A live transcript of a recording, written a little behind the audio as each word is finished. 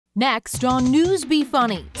Next on News Be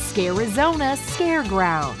Funny, Scarizona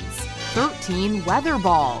Scaregrounds. 13 Weather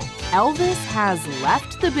Ball. Elvis has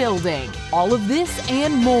left the building. All of this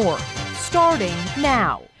and more, starting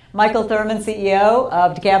now. Michael Thurman, CEO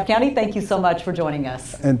of DeKalb County, thank you so much for joining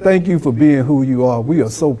us. And thank you for being who you are. We are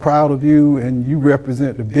so proud of you, and you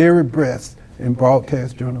represent the very best in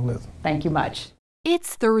broadcast journalism. Thank you much.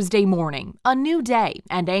 It's Thursday morning, a new day,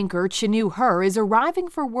 and anchor Chanu Her is arriving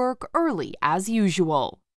for work early as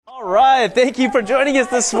usual. All right, thank you for joining us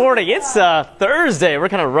this morning. It's Thursday. We're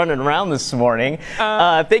kind of running around this morning.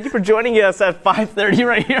 Thank you for joining us at 5:30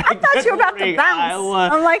 right here. I thought you were about to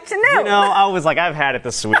bounce. I'm like, Chanu. You know, I was like, I've had it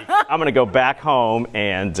this week. I'm going to go back home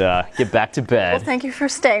and get back to bed. Well, thank you for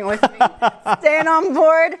staying with me, staying on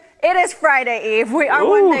board. It is Friday Eve. We are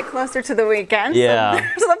one day closer to the weekend. Yeah. So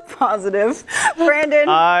there's a positive. Brandon.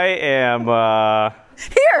 I am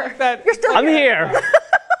here. You're still I'm here.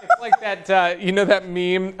 It's like that, you know that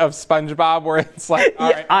meme of SpongeBob where it's like,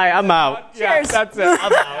 all right. I'm out. Yeah, Cheers. that's it.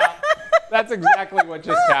 I'm out. That's exactly what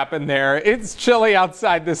just happened there. It's chilly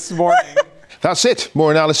outside this morning. That's it. More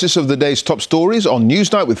analysis of the day's top stories on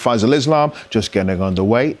Newsnight with Faisal Islam. Just getting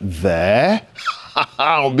underway there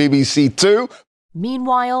on BBC Two.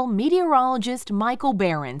 Meanwhile, meteorologist Michael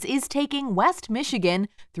Behrens is taking West Michigan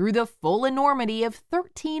through the full enormity of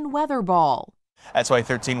 13 Weather Ball. That's why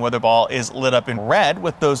 13 Weather Ball is lit up in red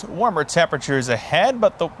with those warmer temperatures ahead,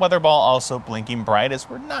 but the Weather Ball also blinking bright as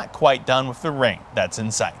we're not quite done with the rain that's in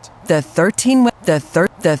sight. The 13 Weather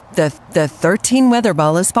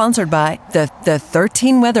Ball is sponsored by the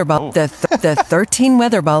 13 Weather Ball. The 13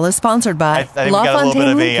 Weather Ball is sponsored by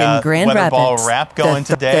LaFontaine Lincoln Grand Weather Rapids. Ball rap going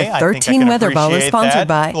today. The 13 Weather Ball is sponsored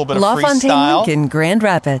by LaFontaine Lincoln Grand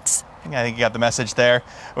Rapids. I think you got the message there.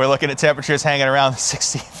 We're looking at temperatures hanging around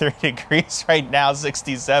 63 degrees right now,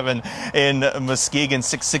 67 in Muskegon,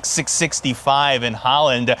 65 in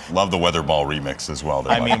Holland. Love the Weather Ball remix as well.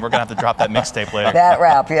 I mean, we're going to have to drop that mixtape later. That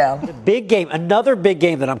rap, yeah. Big game, another big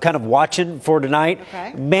game that I'm kind of watching for tonight.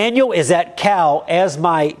 Okay. Manuel is at Cal as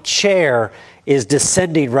my chair is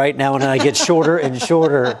descending right now, and I get shorter and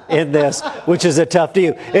shorter in this, which is a tough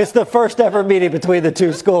deal. It's the first ever meeting between the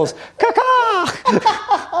two schools.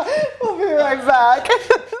 We'll be right back.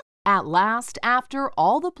 At last, after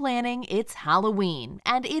all the planning, it's Halloween,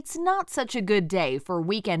 and it's not such a good day for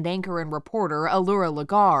weekend anchor and reporter Allura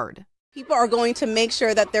Lagarde. People are going to make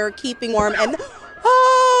sure that they're keeping warm and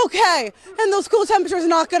and those cool temperatures are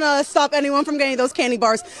not going to stop anyone from getting those candy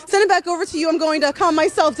bars. Send it back over to you. I'm going to calm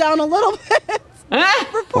myself down a little bit.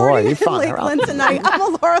 Reporting in Lakeland tonight, I'm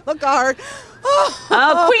Allura Lagarde.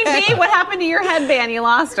 Queen Bee, what happened to your headband? You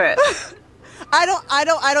lost it. I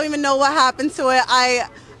don't even know what happened to it.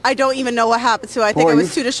 I don't even know what happened to it. I think I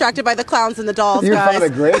was too distracted by the clowns and the dolls, You guys. found a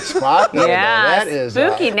great spot there. Yeah, That is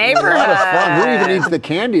spooky neighborhood. A lot of fun. Who even eats the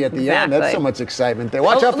candy at the end? That's so much excitement there.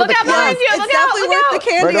 Watch out for the out behind you. It's Look definitely out. worth the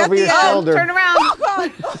candy Right at over the your end. shoulder. Turn around. Oh,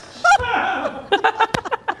 God.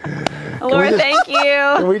 Allura, thank you.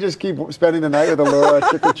 Can we just keep spending the night with Allura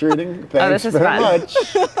trick-or-treating? Thanks this is very fun. much.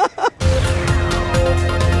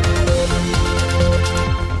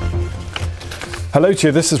 Hello to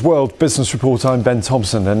you, this is World Business Report, I'm Ben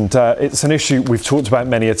Thompson, and it's an issue we've talked about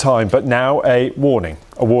many a time, but now a warning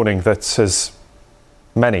that says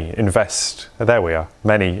many invest, there we are,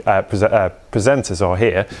 many presenters are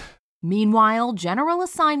here. Meanwhile, General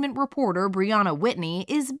Assignment reporter Brianna Whitney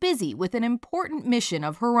is busy with an important mission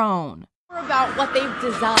of her own. About what they've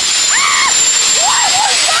designed.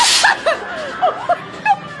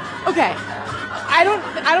 Okay. I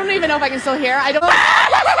don't even know if I can still hear.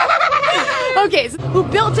 Okay, so who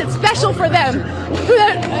built it special for them?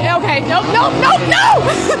 Okay, no!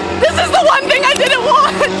 This is the one thing I didn't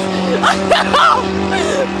want!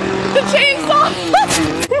 The chainsaw!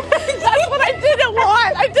 That's what I didn't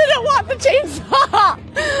want! I didn't want the chainsaw!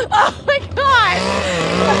 Oh my god!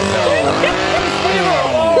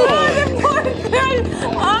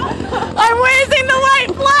 I'm raising the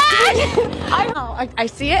white flag! I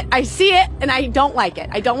see it, and I don't like it.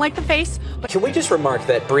 I don't like the face. But Can we just remark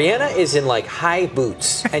that Brianna is in like high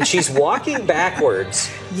boots and she's walking backwards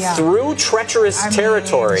through treacherous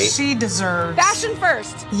territory. She deserves fashion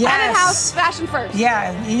first. Yes. Head house, fashion first.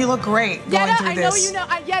 Yeah, you look great going through this.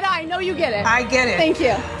 Yetta, I know you get it. I get it. Thank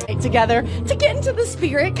you. Together to get into the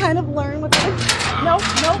spirit, kind of learn what. Nope.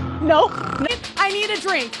 I need a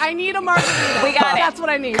drink. I need a margarita. We got it. That's what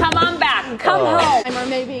I need. Come on back. Come home. Or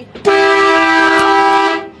maybe.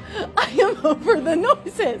 I am over the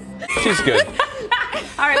noises. She's good.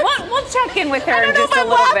 All right, we'll check in with her I don't know just if a I'm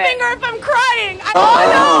little laughing bit. or if I'm crying. I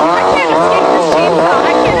can't escape the chainsaw.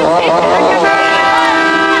 I can't escape it. I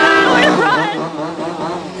can't run.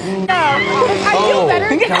 No, I feel better.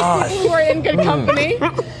 gosh. We're in good company.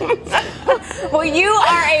 Well, you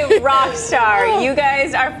are a rock star. You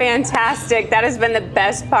guys are fantastic. That has been the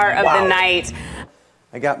best part of the night.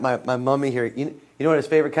 I got my mummy here. You know what his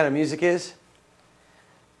favorite kind of music is?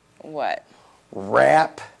 What?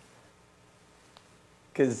 Rap.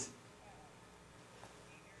 Because...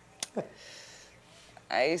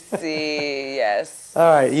 I see, yes. All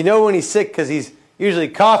right, you know when he's sick because he's usually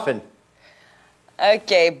coughing.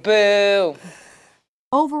 Okay, boo.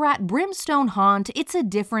 Over at Brimstone Haunt, it's a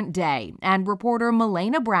different day, and reporter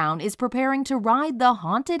Milena Brown is preparing to ride the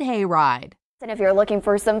haunted hayride. And if you're looking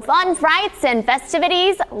for some fun frights and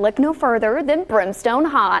festivities, look no further than Brimstone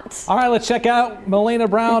Haunt. All right, let's check out Milena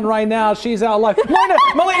Brown right now. She's out live.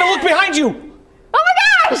 Milena, look behind you! Oh my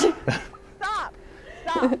gosh!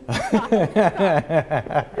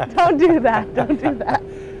 Don't do that. Don't do that.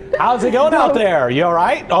 How's it going out there? You all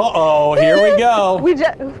right? Uh-oh, here we go.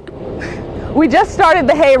 We just started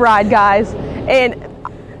the hayride, guys, and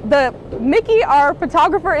Mickey, our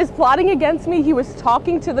photographer, is plotting against me. He was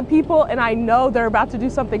talking to the people, and I know they're about to do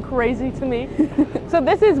something crazy to me. So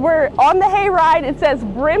we're on the hayride. It says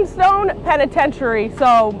Brimstone Penitentiary,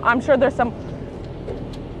 so I'm sure there's some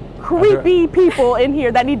creepy people in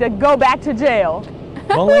here that need to go back to jail.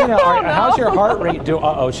 Milena, how's your heart rate doing?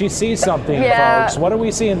 Uh-oh, she sees something, folks. What are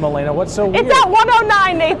we seeing, Milena? What's so weird? It's at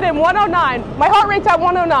 109, Nathan, 109. My heart rate's at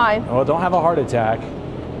 109. Oh, don't have a heart attack.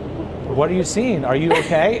 What are you seeing? Are you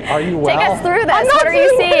okay? Are you well? Take us through this. What are you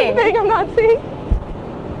seeing? I'm not seeing.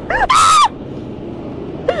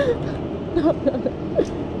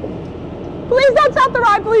 Please don't stop the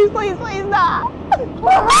ride. Please, please, please not.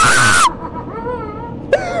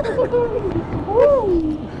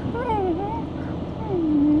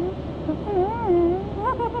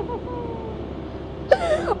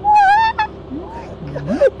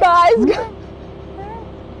 Guys. Woo!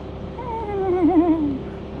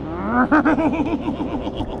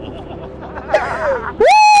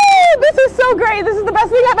 This is so great. This is the best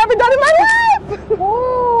thing I've ever done in my life.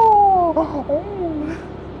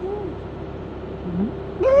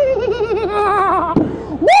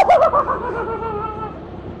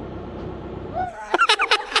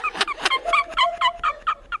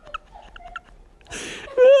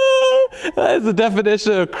 That's the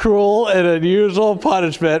definition of cruel and unusual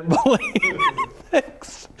punishment.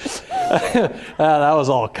 Thanks. That was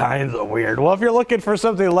all kinds of weird. Well, if you're looking for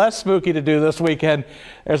something less spooky to do this weekend,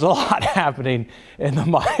 there's a lot happening in the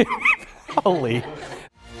Miami Valley.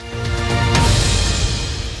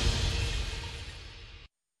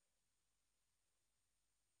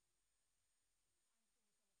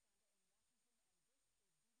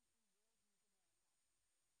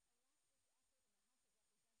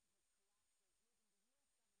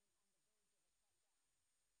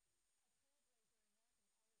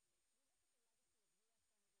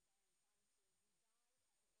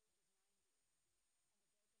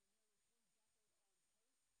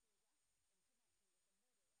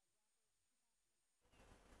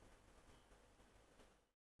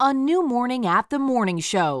 A new morning at the morning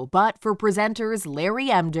show, but for presenters Larry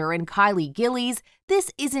Emder and Kylie Gillies, this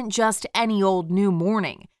isn't just any old new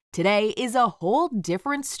morning. Today is a whole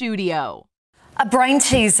different studio. A brain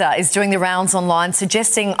teaser is doing the rounds online,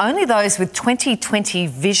 suggesting only those with 20/20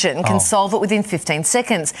 vision can solve it within 15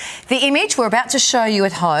 seconds. The image we're about to show you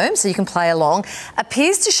at home, so you can play along,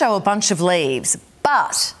 appears to show a bunch of leaves,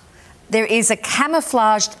 but there is a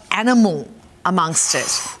camouflaged animal amongst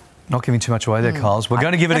it. Not giving too much away there, Kyles. We're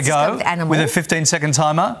going to give it a go with a 15-second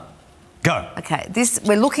timer. Go. Okay,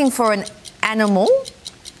 we're looking for an animal.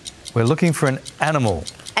 We're looking for an animal.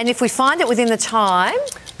 And if we find it within the time,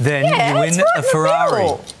 then you win a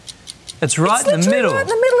Ferrari. It's right in the middle. Right in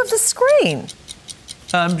the middle of the screen.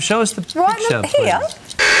 Show us the picture, here.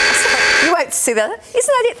 Sorry, you won't see that. Isn't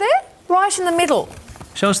that it there? Right in the middle.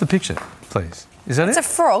 Show us the picture, please. Is that It's a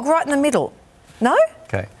frog right in the middle. No?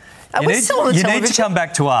 Okay. You need to come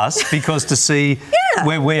back to us because to see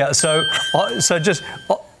where we are. So just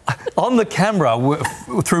on the camera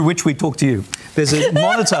through which we talk to you, there's a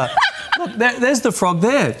monitor. Look, there's the frog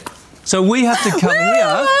there. So we have to come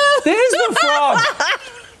here. There's the frog.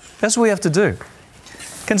 That's what we have to do.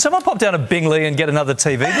 Can someone pop down a Bingley and get another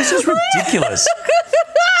TV? This is ridiculous.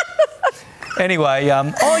 Anyway, yeah,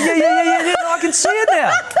 I can see it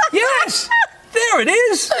now. Yes, there it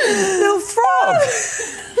is. Little frog.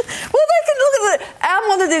 Well, they can look at our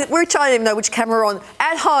monitor. We're trying to know which camera we're on.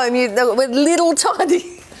 At home, we're little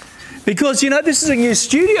tiny. Because, this is a new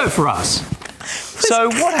studio for us. So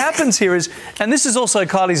what happens here is, and this is also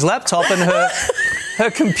Kylie's laptop and her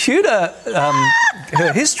computer,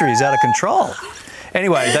 her history is out of control.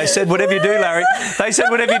 Anyway, they said, whatever you do, Larry, they said,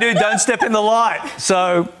 whatever you do, don't step in the light.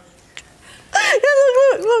 So...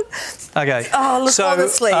 Look. Okay. Oh, look, so,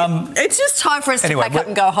 honestly, it's just time for us to pack up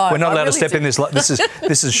and go home. We're not allowed to step do. in this light. This is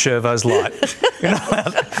Shervo's light. You're not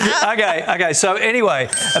allowed. Okay. So anyway,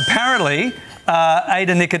 apparently,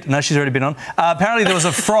 Ada Nickett. No, she's already been on. Apparently, there was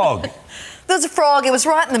a frog. There was a frog. It was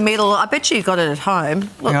right in the middle. I bet you got it at home.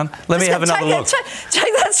 Look, hang on. Let me have another look.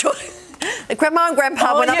 Take that shot. Grandma and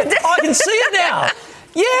Grandpa went up. I can see it now.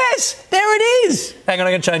 Yes, there it is. Hang on,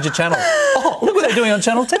 I'm going to change the channel. Oh, look what they're doing on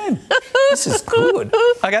Channel 10. This is good.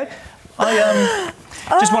 Okay. I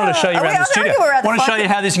just wanted to show you around the studio. I want to show you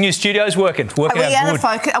how this new studio is working. Are we out of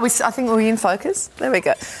focus? I think we're in focus. There we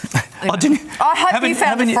go. I hope you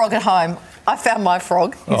found the frog at home. I found my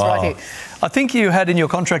frog. He's right here. I think you had in your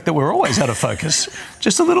contract that we're always out of focus.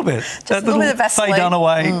 Just a little bit. Just a little bit of Vaseline. Fade down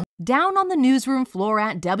away. Down on the newsroom floor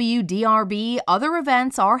at WDRB, other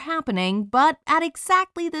events are happening, but at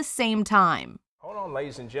exactly the same time. Hold on,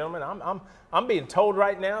 ladies and gentlemen. I'm being told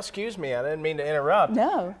right now, excuse me, I didn't mean to interrupt.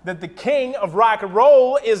 No. That the king of rock and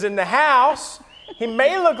roll is in the house. He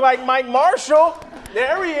may look like Mike Marshall.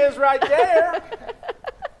 There he is right there.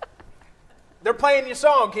 They're playing your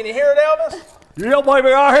song. Can you hear it, Elvis? Yeah,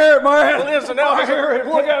 baby, I hear it, man. Listen, Elvis. I hear it.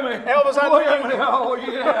 Look at me. Elvis, I Look at me. Oh,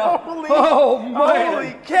 yeah. Man.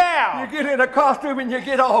 Holy cow. You get in a costume and you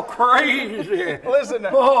get all crazy. Listen,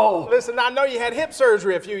 listen, I know you had hip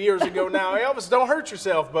surgery a few years ago now. Elvis, don't hurt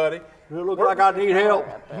yourself, buddy. Does it look like I need help?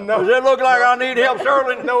 No. Does it look like I need help,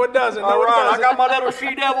 Sterling? No, it doesn't. All right, I got my little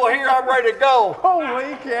she-devil here. I'm ready to go.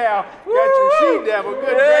 Holy cow. You got your she-devil.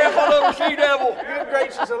 Good gracious. My little she-devil. Good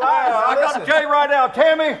gracious alive. I got to tell you right now,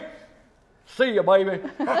 Tammy. See you, baby.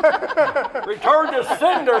 Return to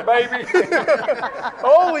sender, baby.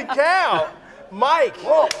 Holy cow. Mike.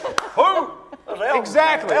 Who?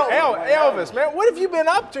 Exactly. Elvis, man. What have you been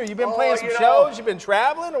up to? You've been playing some shows? You've been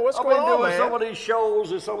traveling? Or what's going on, man? I've been doing some of these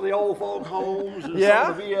shows at some of the old folk homes and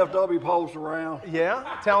some of the VFW posts around.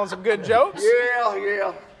 Yeah? Telling some good jokes?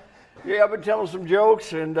 Yeah, I've been telling some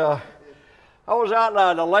jokes, and I was out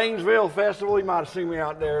at the Lanesville Festival. You might have seen me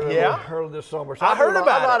out there early this summer. So I heard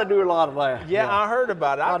about it. I do a lot of that. Yeah, I heard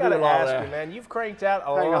about it. I got to ask you, man. You've cranked out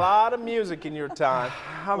a lot of music in your time.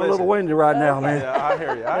 I'm a little windy right now, man. Yeah, I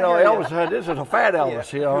hear you. Elvis, this is a fat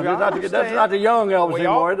Elvis. You know, that's not the young Elvis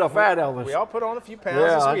anymore. It's a fat Elvis. We all put on a few pounds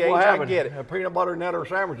as we age. I get it. Peanut butter and nutter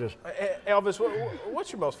sandwiches. Elvis,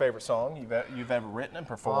 what's your most favorite song you've ever written and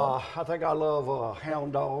performed? I think I love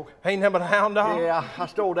Hound Dog. Ain't nothing but a hound dog? Yeah, I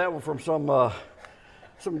stole that one from some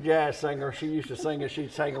jazz singer. She used to sing it.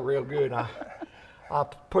 She'd sing it real good. I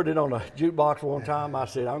put it on a jukebox one time. I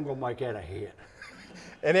said, I'm going to make that a hit.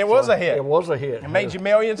 And it was a hit. It was a hit. It made you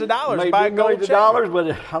millions of dollars. Made millions of dollars,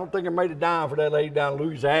 but I don't think it made a dime for that lady down in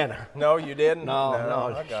Louisiana. No, you didn't?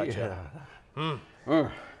 No. I got you.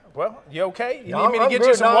 Well, you okay? You need me to get good.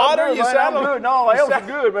 you some water? I'm good. No, Elvis is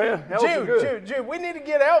good, man. Jude, we need to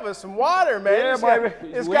get Elvis some water, man. Yeah,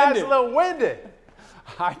 baby. This guy's a little winded.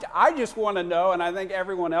 I just want to know, and I think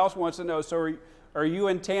everyone else wants to know, so are you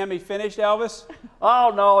and Tammy finished, Elvis?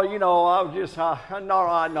 Oh, no, I was just,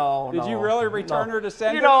 no. Did you really return her to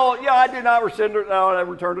sender? I did not return her. No, I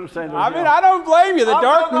returned her to sender. I mean, I don't blame you. The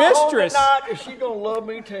dark mistress. She's going to love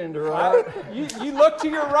me tender, right? You look to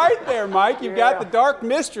your right there, Mike. You've got the dark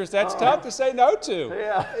mistress. That's tough to say no to.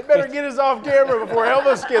 Yeah. He better get us off camera before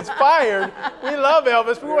Elvis gets fired. We love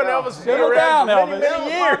Elvis. We want Elvis to be around for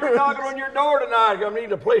many years. I'm knocking on your door tonight. I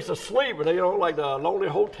need a place to sleep, like the lonely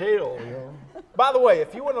hotel, By the way,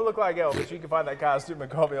 if you want to look like Elvis, you can find that costume at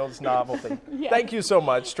Caulfield's Novelty. Thank you so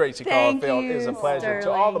much, Tracy Caulfield. It's a pleasure. Sterling.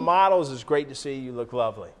 To all the models, it's great to see you. You look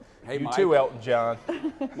lovely. Hey, you Mike. too, Elton John.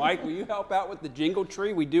 Mike, will you help out with the jingle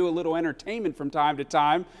tree? We do a little entertainment from time to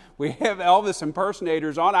time. We have Elvis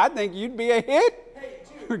impersonators on. I think you'd be a hit. Hey,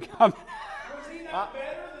 Jude, was he not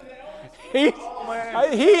better than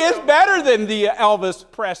Elvis? He is better than the Elvis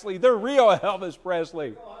Presley, the real Elvis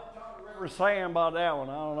Presley. We're saying about that one.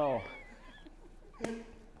 I don't know.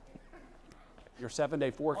 Your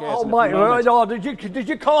 7-day forecast. Oh, Mike, did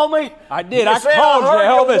you call me? I did. I called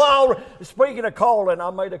you, Elvis. Speaking of calling,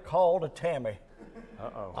 I made a call to Tammy.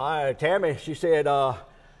 Tammy, she said,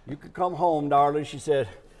 you could come home, darling. She said,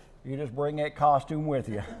 you just bring that costume with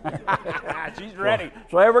you. She's ready.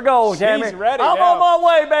 So there we go, Tammy. She's ready I'm now. on my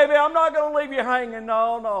way, baby. I'm not going to leave you hanging.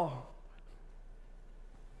 No.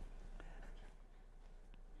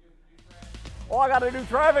 Oh, I got to do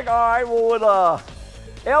traffic. All right, well, with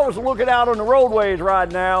Elvis looking out on the roadways right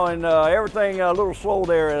now, and everything a little slow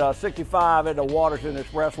there at 65 at the Waterton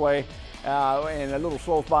Expressway, and a little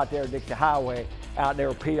slow spot there at Dixie Highway out there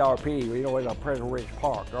at PRP, in President Ridge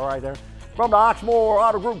Park, all right there. From the Oxmoor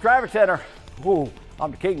Auto Group Traffic Center, Ooh,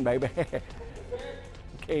 I'm the king, baby.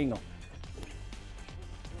 King.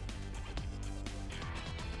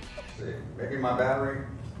 Maybe my battery.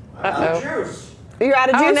 Juice. You're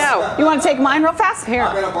out of juice? No. You want to take mine real fast? Here.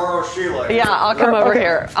 I'm going to borrow Sheila. Yeah, I'll come over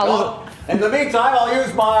here. In the meantime, I'll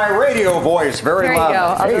use my radio voice very loud. There you go.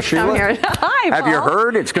 I'll Hey, just Sheila. come here. Hi, Have you Paul.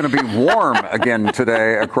 heard? It's going to be warm again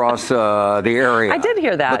today across the area. I did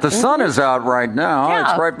hear that. But the sun is out right now.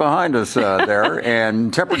 Yeah. It's right behind us there.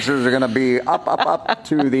 And temperatures are going to be up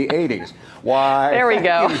to the 80s. Why? There we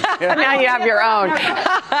go. Now you have your own.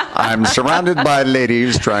 I'm surrounded by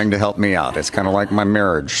ladies trying to help me out. It's kind of like my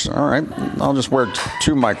marriage. All right, I'll just wear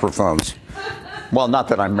 2 microphones. Well, not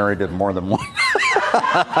that I'm married to more than one.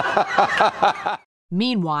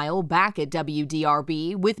 Meanwhile, back at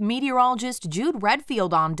WDRB with meteorologist Jude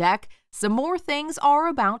Redfield on deck, some more things are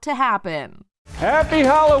about to happen. Happy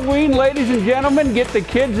Halloween, ladies and gentlemen. Get the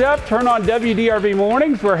kids up, turn on WDRB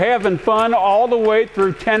mornings. We're having fun all the way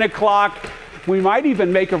through 10 o'clock. We might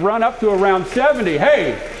even make a run up to around 70.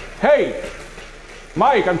 Hey,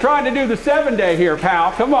 Mike, I'm trying to do the 7-day here,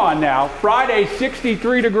 pal. Come on now. Friday,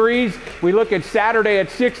 63 degrees. We look at Saturday at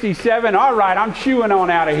 67. All right, I'm chewing on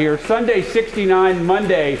out of here. Sunday, 69.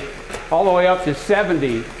 Monday, all the way up to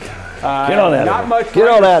 70. Get on out Not of much here.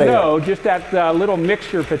 Get on out of snow, here. just that little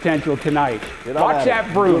mixture potential tonight. Watch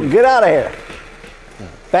that broom. Get out of here.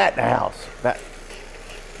 Bat in the house. Bat.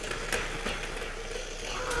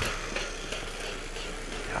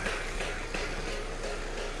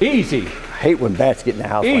 Easy. I hate when bats get in the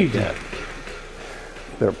house Easy. like that.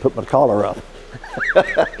 Better put my collar up.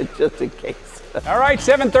 Just in case. All right,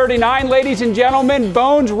 7:39, ladies and gentlemen.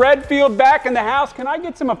 Bones Redfield back in the house. Can I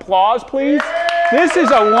get some applause, please? This is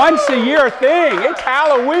a once-a-year thing. It's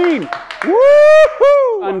Halloween.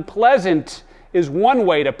 Woo-hoo! Unpleasant is one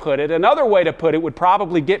way to put it. Another way to put it would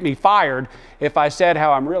probably get me fired if I said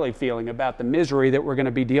how I'm really feeling about the misery that we're going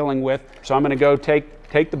to be dealing with. So I'm going to go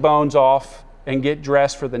take the bones off and get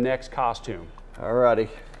dressed for the next costume. All righty.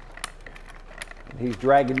 He's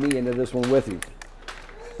dragging me into this one with him.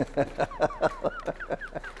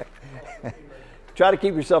 Try to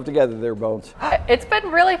keep yourself together there, Bones. It's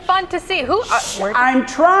been really fun to see. I'm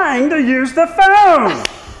trying to use the phone.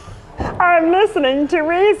 I'm listening to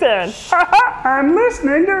Reason. I'm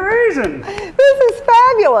listening to Reason. This is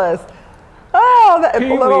fabulous. Oh, that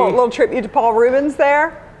Pee-wee. little tribute to Paul Rubens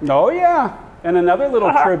there. Oh, yeah. And another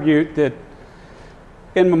little tribute that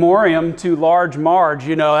in memoriam to Large Marge.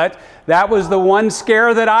 You know, that was the one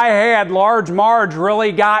scare that I had. Large Marge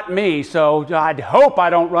really got me. So I hope I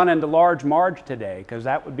don't run into Large Marge today, because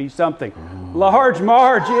that would be something. Large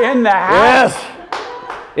Marge in the house. Yes.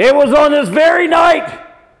 It was on this very night,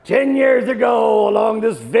 10 years ago, along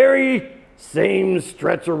this very same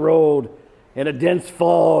stretch of road in a dense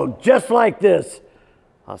fog, just like this.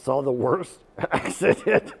 I saw the worst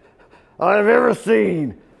accident I've ever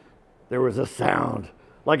seen. There was a sound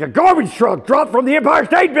like a garbage truck dropped from the Empire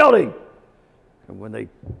State Building. And when they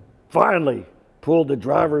finally pulled the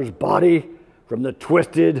driver's body from the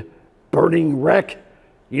twisted, burning wreck,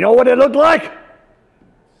 you know what it looked like?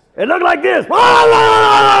 It looked like this. Now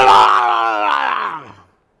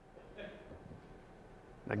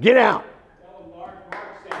get out.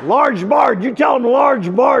 Large Marge, you tell them Large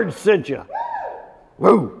Marge sent you.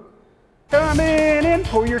 Woo. Come in and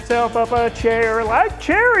pull yourself up a chair like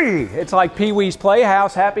Cherry. It's like Pee-wee's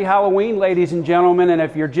Playhouse. Happy Halloween, ladies and gentlemen. And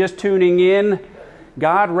if you're just tuning in,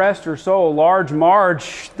 God rest her soul, Large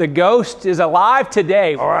Marge, the ghost, is alive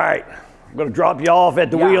today. All right. I'm going to drop you off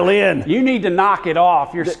at the wheel inn. You need to knock it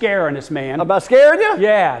off. You're scaring us, man. Am I scaring you?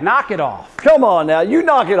 Yeah, knock it off. Come on now. You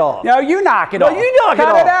knock it off. No, you knock it off. No, you knock it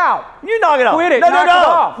off. Cut it out. You knock it off. Quit it. No, knock it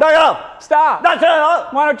off. Knock it off. Stop. Knock it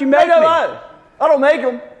off. Why don't you make me? I don't make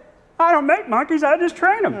them. I don't make monkeys. I just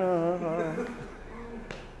train them.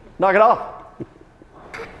 Knock it off.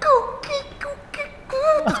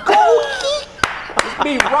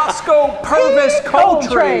 Be Roscoe Purvis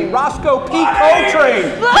Coltrane. Roscoe P.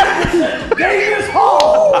 Coltrane. Davis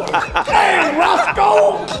Hall. Damn,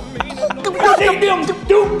 Roscoe. Them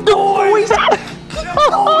Duke boys.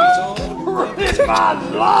 It's my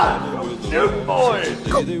life. Duke boys.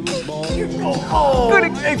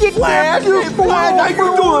 Get Flash. Flash. How you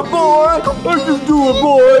doing, boy? How you doing,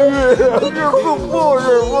 boy? Yeah. You're a good boy,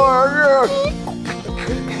 yeah.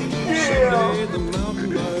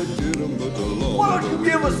 Why don't you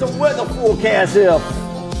give us some weather forecast here,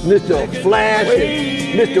 Mr. Flash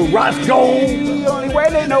and Mr. Roscoe? The only way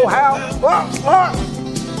they know how.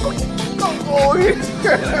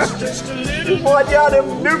 Watch out,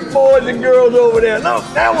 them Duke boys and girls over there. Look,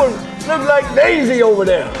 that one looks like Daisy over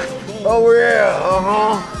there. Oh, yeah,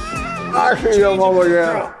 I see him over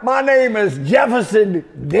there. My name is Jefferson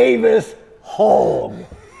Davis Hogg.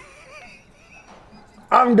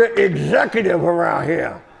 I'm the executive around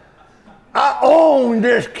here. I own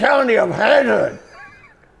this county of Hazard.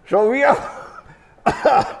 So we are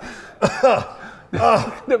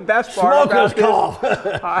the best part smoker's about cough.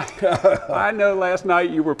 this, I know last night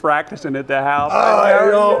you were practicing at the house.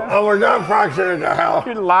 I was not practicing at the house.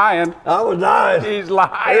 You're lying. I was lying. He's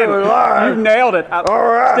lying. He was lying. You nailed it. All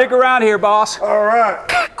right. Stick around here, boss. All right.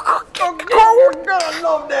 I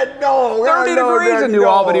love that dog. 30 degrees in New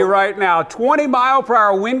Albany right now.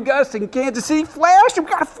 20-mile-per-hour wind gusts in Kansas City. Flash, we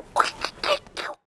got a